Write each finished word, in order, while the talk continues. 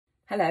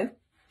Hello,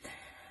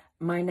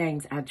 my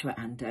name's Adjoa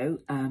Andoh.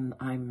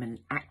 I'm an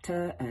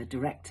actor, a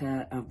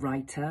director, a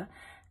writer,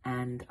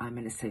 and I'm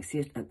an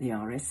associate at the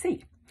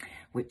RSC,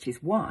 which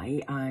is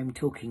why I'm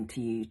talking to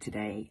you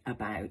today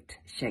about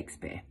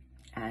Shakespeare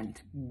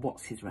and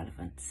what's his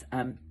relevance.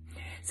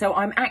 So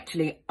I'm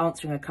actually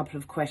answering a couple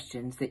of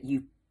questions that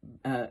you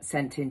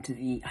sent into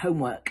the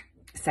homework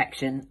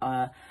section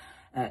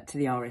to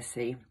the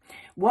RSC.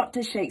 What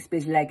does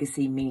Shakespeare's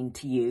legacy mean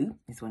to you,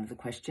 is one of the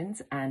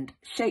questions. And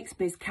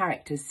Shakespeare's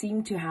characters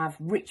seem to have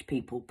rich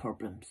people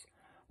problems.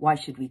 Why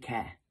should we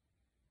care?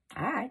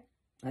 All right,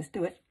 let's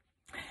do it.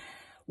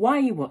 Why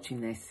are you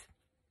watching this?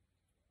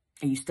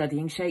 Are you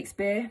studying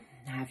Shakespeare?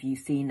 Have you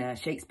seen a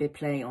Shakespeare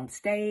play on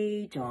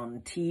stage,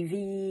 on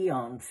TV,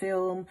 on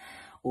film?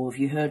 Or have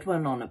you heard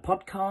one on a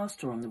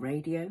podcast or on the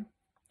radio?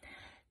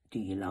 Do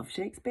you love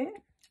Shakespeare?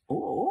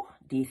 Or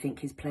do you think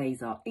his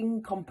plays are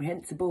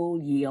incomprehensible,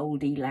 ye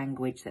olde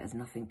language that has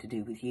nothing to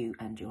do with you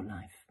and your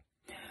life?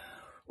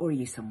 Or are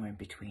you somewhere in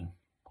between?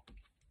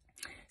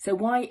 So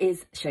why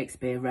is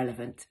Shakespeare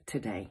relevant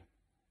today?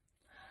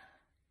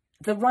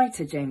 The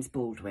writer James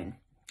Baldwin,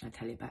 I'll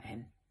tell you about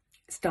him,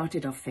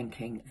 started off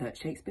thinking that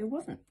Shakespeare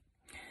wasn't.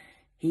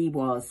 He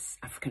was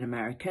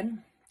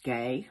African-American,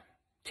 gay,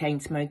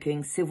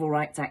 chain-smoking, civil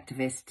rights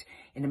activist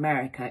in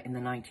America in the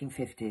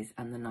 1950s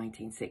and the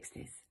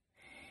 1960s.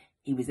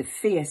 He was a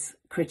fierce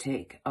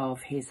critic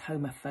of his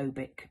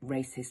homophobic,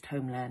 racist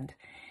homeland,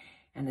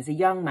 and as a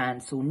young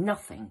man saw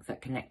nothing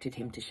that connected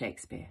him to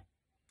Shakespeare.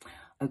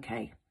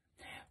 Okay,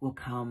 we'll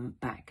come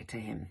back to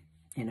him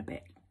in a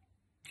bit.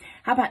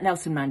 How about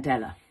Nelson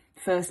Mandela,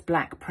 first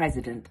black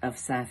president of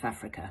South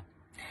Africa?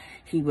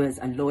 He was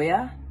a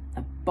lawyer,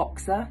 a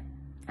boxer,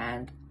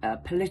 and a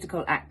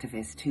political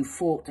activist who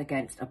fought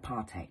against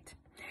apartheid.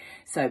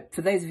 So,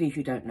 for those of you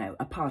who don't know,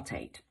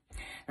 apartheid,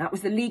 that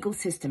was the legal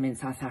system in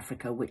South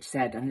Africa which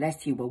said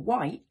unless you were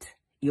white,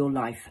 your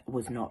life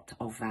was not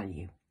of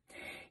value.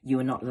 You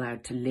were not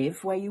allowed to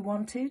live where you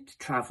wanted,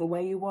 travel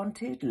where you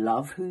wanted,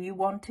 love who you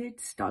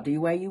wanted, study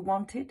where you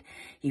wanted.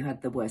 You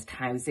had the worst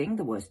housing,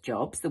 the worst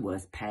jobs, the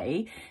worst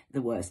pay,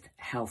 the worst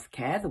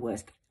healthcare,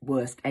 the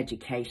worst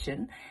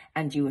education,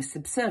 and you were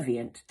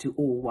subservient to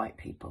all white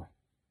people.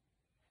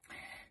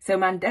 So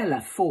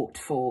Mandela fought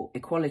for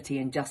equality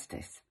and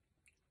justice,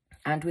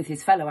 and with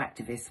his fellow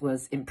activists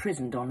was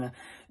imprisoned on a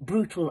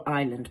brutal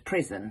island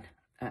prison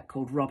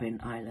called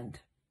Robben Island.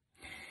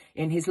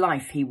 In his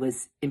life, he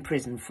was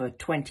imprisoned for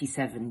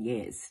 27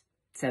 years,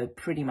 so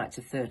pretty much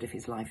a third of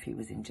his life he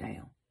was in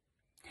jail.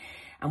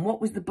 And what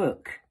was the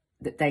book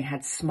that they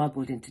had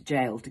smuggled into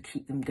jail to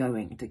keep them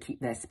going, to keep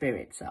their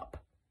spirits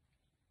up?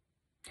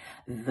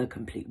 The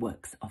complete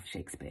works of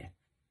Shakespeare.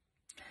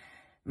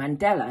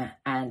 Mandela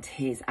and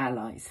his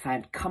allies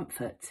found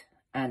comfort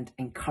and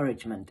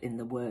encouragement in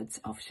the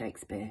words of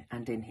Shakespeare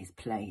and in his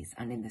plays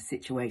and in the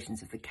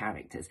situations of the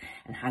characters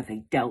and how they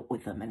dealt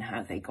with them and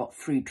how they got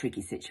through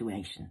tricky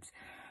situations.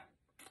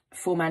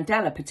 For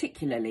Mandela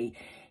particularly,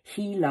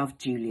 he loved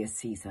Julius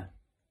Caesar.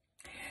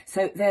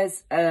 So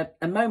there's a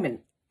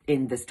moment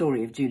in the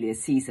story of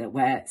Julius Caesar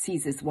where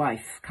Caesar's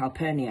wife,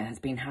 Calpurnia, has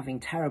been having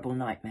terrible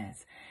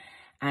nightmares.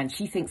 And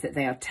she thinks that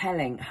they are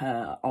telling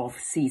her of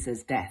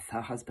Caesar's death,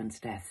 her husband's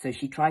death. So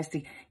she tries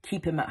to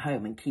keep him at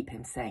home and keep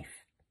him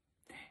safe.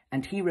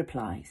 And he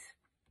replies,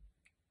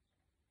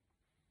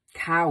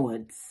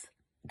 "Cowards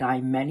die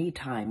many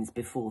times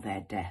before their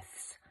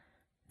deaths.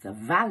 The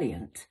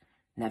valiant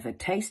never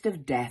taste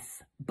of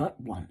death but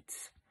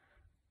once.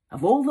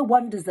 Of all the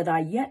wonders that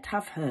I yet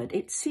have heard,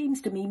 it seems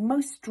to me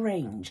most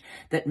strange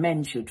that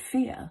men should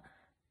fear,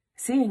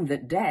 seeing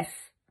that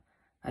death,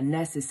 a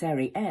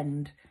necessary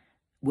end,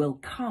 will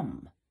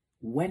come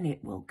when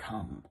it will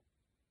come."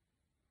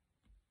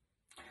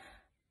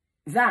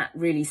 That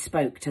really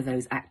spoke to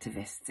those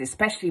activists,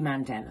 especially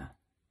Mandela,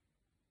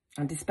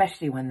 and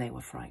especially when they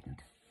were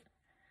frightened.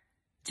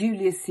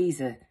 Julius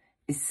Caesar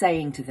is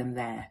saying to them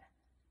there,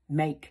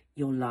 make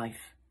your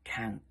life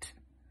count.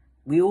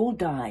 We all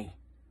die.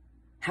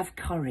 Have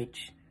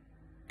courage.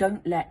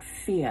 Don't let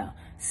fear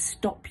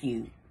stop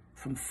you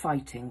from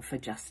fighting for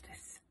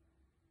justice.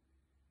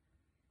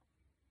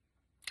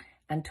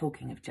 And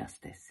talking of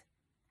justice,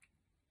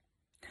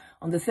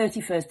 on the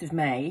 31st of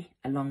May,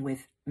 along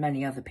with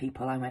many other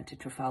people, I went to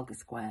Trafalgar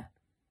Square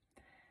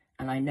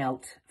and I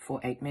knelt for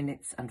 8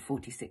 minutes and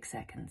 46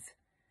 seconds,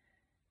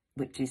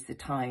 which is the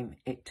time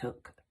it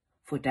took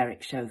for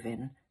Derek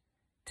Chauvin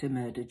to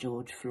murder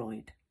George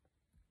Floyd.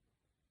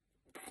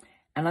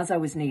 And as I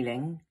was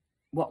kneeling,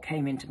 what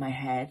came into my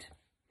head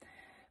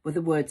were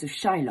the words of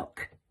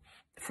Shylock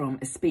from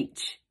a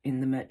speech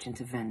in The Merchant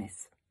of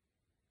Venice.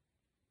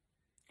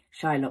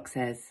 Shylock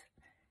says,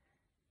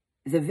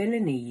 "The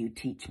villainy you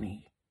teach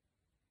me,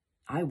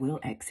 I will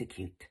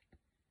execute,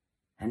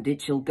 and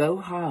it shall go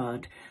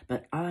hard,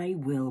 but I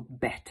will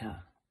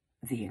better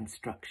the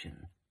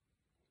instruction."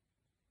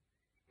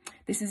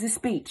 This is a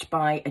speech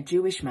by a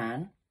Jewish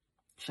man,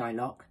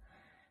 Shylock,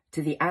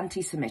 to the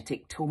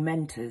anti-Semitic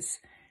tormentors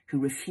who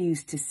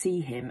refuse to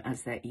see him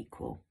as their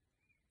equal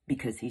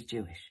because he's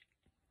Jewish.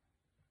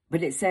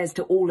 But it says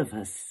to all of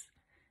us,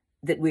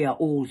 that we are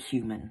all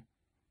human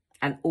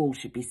and all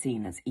should be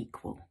seen as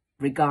equal,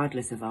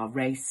 regardless of our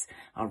race,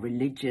 our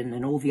religion,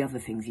 and all the other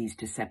things used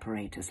to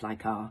separate us,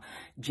 like our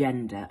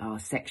gender, our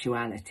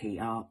sexuality,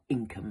 our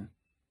income,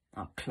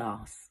 our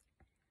class.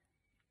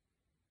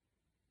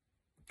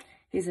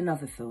 Here's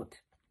another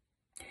thought.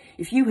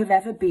 If you have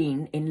ever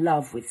been in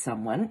love with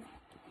someone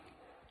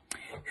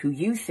who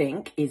you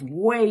think is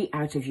way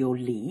out of your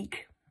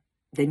league,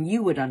 then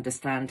you would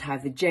understand how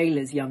the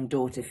jailer's young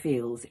daughter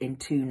feels in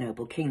Two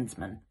Noble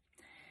Kinsmen.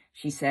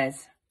 She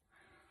says,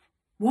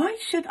 "Why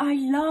should I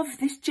love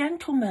this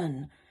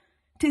gentleman?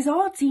 'Tis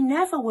odds he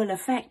never will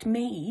affect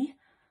me.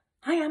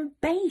 I am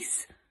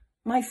base,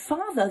 my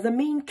father the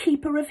mean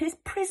keeper of his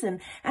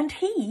prison, and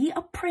he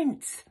a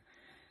prince.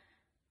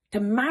 To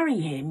marry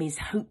him is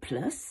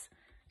hopeless,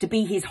 to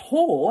be his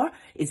whore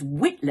is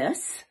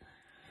witless.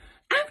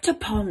 Out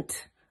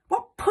upon't!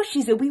 What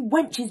pushes are we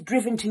wenches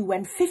driven to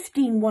when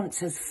 15 once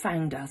has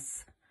found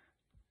us?"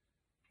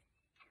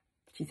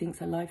 She thinks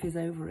her life is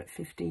over at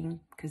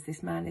 15 because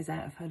this man is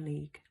out of her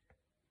league.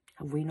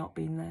 Have we not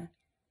been there?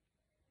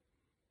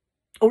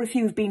 Or if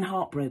you've been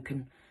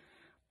heartbroken,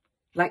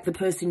 like the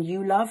person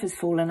you love has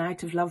fallen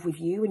out of love with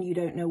you and you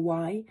don't know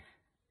why,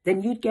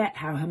 then you'd get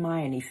how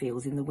Hermione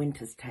feels in The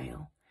Winter's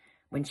Tale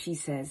when she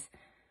says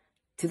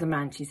to the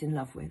man she's in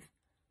love with,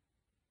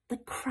 "The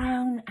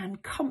crown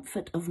and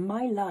comfort of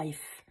my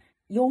life,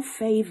 your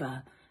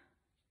favour,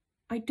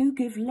 I do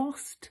give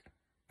lost,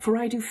 for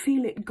I do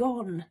feel it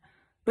gone,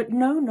 but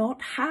know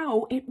not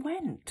how it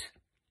went."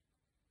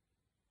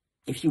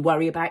 If you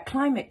worry about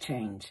climate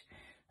change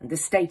and the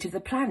state of the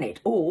planet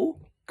or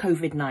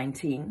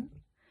COVID-19,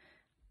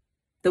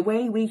 the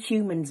way we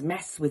humans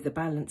mess with the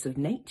balance of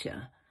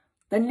nature,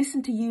 then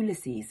listen to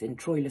Ulysses in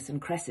Troilus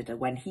and Cressida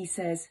when he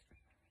says,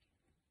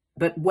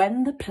 "But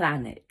when the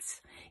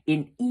planets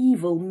in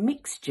evil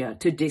mixture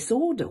to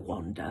disorder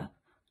wander,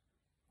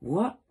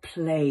 what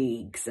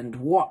plagues and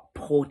what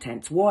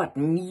portents, what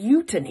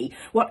mutiny,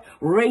 what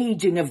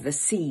raging of the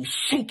sea,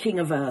 shaking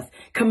of earth,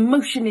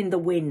 commotion in the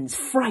winds,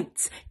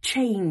 frights,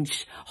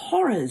 change,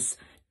 horrors,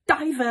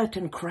 divert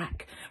and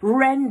crack,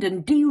 rend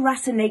and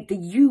deracinate the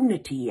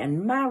unity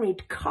and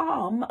married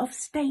calm of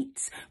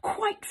states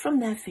quite from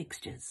their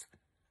fixtures."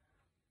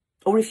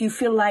 Or if you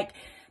feel like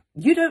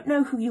you don't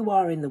know who you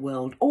are in the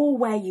world or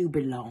where you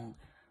belong,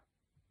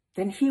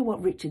 then hear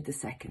what Richard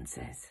II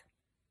says.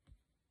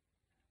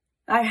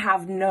 "I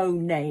have no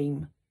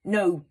name,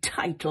 no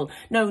title,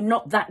 no,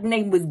 not that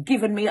name was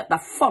given me at the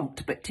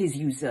font, but 'tis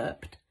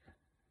usurped.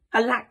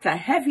 Alack the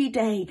heavy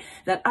day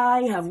that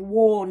I have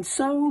worn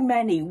so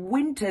many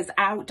winters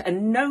out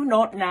and know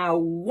not now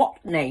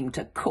what name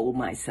to call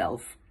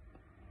myself."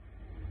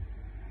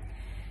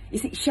 You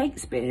see,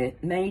 Shakespeare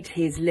made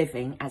his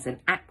living as an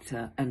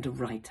actor and a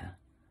writer.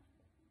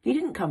 He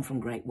didn't come from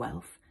great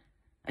wealth,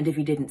 and if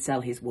he didn't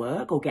sell his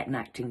work or get an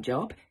acting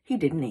job, he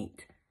didn't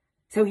eat.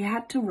 So he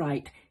had to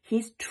write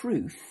his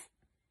truth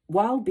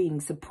while being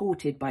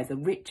supported by the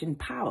rich and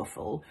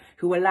powerful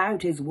who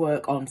allowed his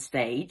work on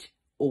stage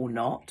or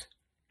not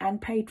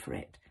and paid for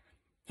it.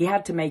 He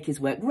had to make his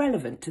work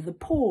relevant to the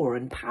poor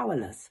and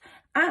powerless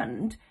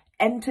and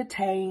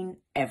entertain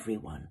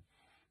everyone.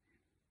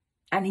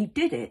 And he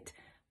did it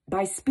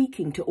by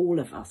speaking to all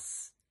of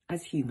us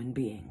as human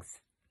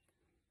beings.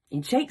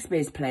 In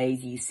Shakespeare's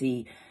plays, you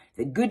see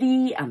the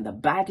goodie and the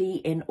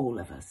baddie in all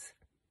of us.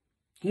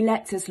 He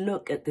lets us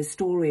look at the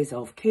stories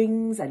of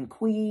kings and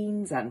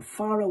queens and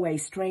faraway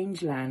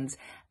strange lands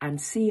and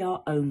see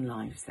our own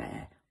lives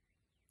there.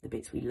 The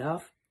bits we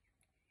love,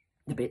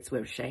 the bits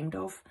we're ashamed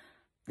of,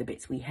 the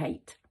bits we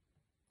hate,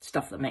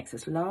 stuff that makes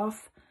us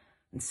laugh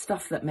and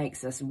stuff that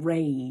makes us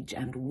rage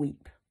and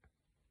weep.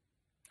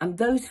 And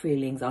those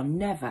feelings are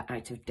never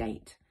out of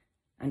date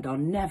and are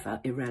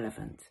never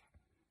irrelevant.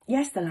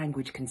 Yes, the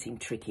language can seem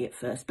tricky at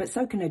first, but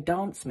so can a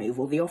dance move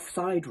or the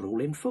offside rule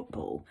in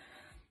football.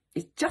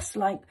 It's just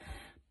like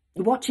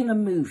watching a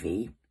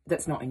movie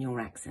that's not in your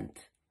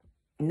accent.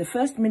 In the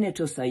first minute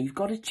or so, you've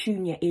got to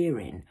tune your ear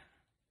in,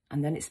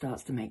 and then it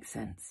starts to make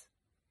sense.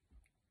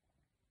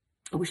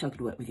 I wish I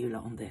could work with you a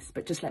lot on this,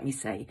 but just let me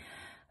say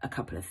a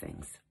couple of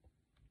things.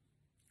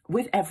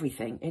 With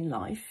everything in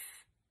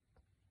life,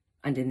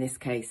 and in this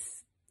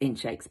case, in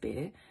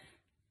Shakespeare,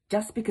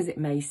 just because it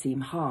may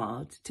seem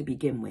hard to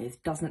begin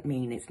with doesn't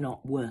mean it's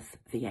not worth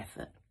the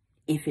effort,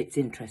 if it's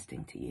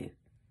interesting to you.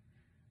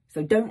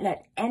 So don't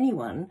let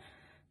anyone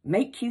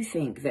make you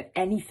think that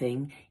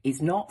anything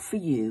is not for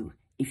you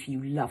if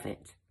you love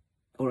it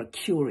or are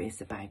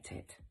curious about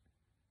it.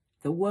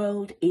 The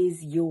world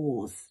is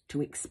yours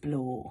to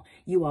explore.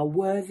 You are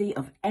worthy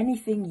of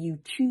anything you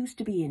choose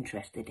to be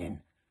interested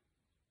in.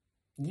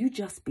 You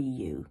just be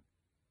you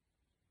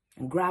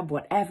and grab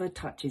whatever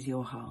touches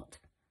your heart.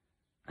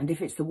 And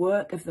if it's the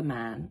work of the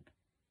man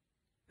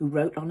who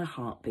wrote on a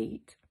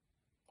heartbeat,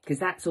 because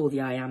that's all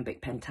the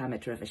iambic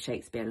pentameter of a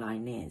Shakespeare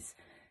line is,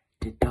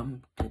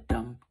 da-dum,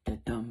 da-dum,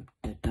 da-dum,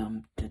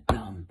 da-dum,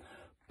 da-dum,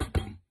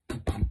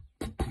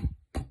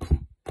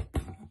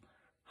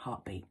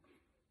 heartbeat.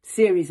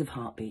 Series of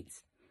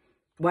heartbeats.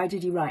 Why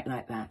did he write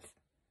like that?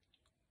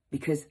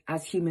 because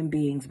as human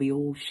beings, we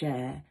all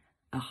share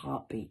a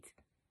heartbeat.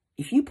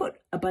 If you put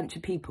a bunch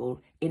of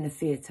people in a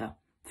theatre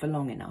for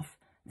long enough,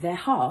 their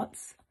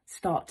hearts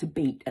start to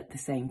beat at the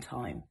same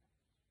time,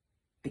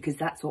 because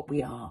that's what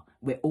we are.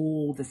 We're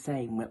all the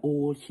same. We're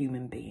all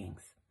human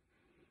beings.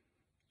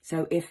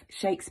 So if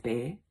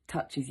Shakespeare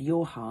touches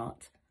your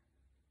heart,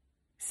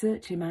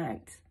 search him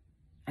out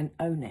and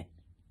own it.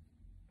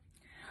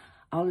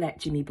 I'll let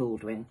Jimmy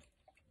Baldwin,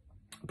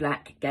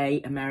 black,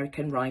 gay,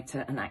 American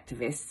writer and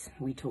activist,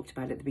 we talked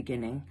about at the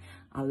beginning,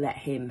 I'll let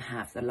him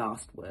have the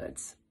last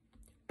words.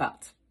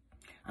 But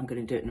I'm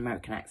going to do it in an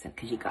American accent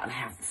because you got to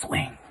have the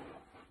swing.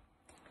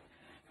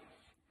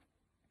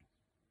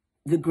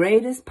 The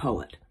greatest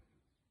poet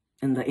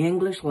in the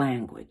English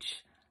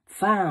language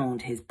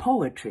found his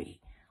poetry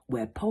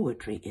where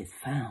poetry is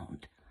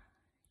found,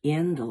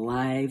 in the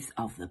lives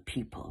of the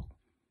people.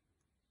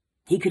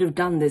 He could have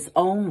done this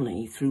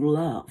only through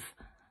love,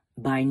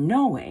 by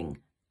knowing,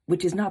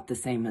 which is not the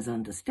same as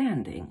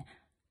understanding,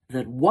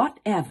 that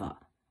whatever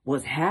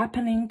was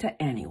happening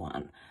to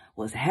anyone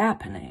was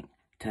happening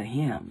to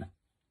him.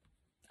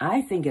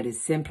 I think it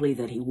is simply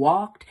that he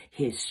walked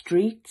his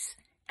streets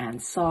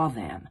and saw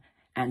them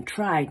and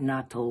tried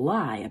not to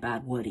lie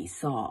about what he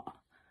saw.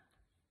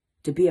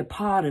 To be a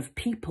part of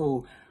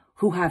people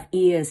who have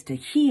ears to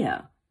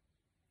hear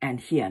and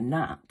hear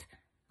not,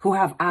 who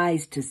have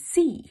eyes to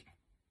see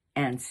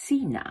and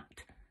see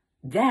not,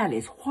 that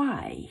is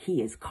why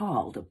he is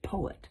called a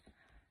poet.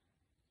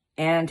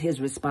 And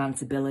his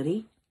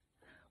responsibility,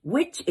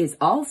 which is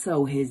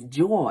also his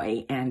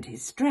joy and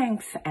his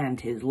strength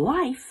and his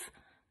life,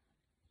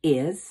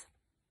 is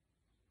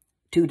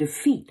to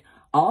defeat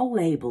all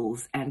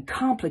labels and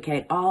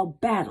complicate all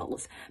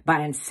battles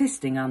by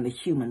insisting on the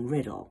human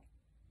riddle.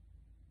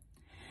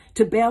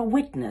 To bear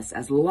witness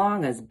as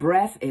long as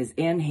breath is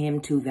in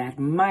him to that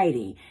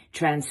mighty,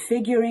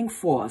 transfiguring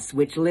force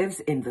which lives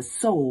in the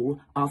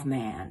soul of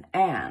man,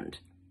 and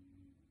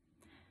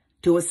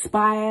to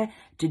aspire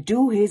to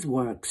do his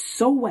work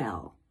so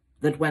well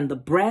that when the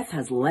breath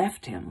has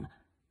left him,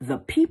 the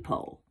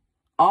people,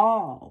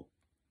 all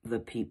the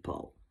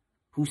people,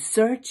 who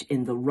search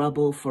in the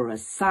rubble for a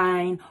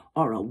sign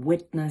or a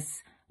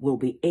witness will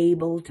be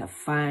able to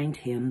find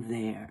him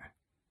there.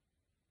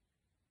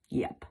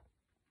 Yep.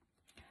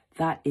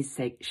 That is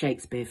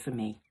Shakespeare for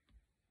me.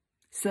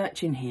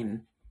 Search in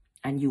him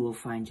and you will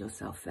find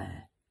yourself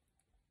there.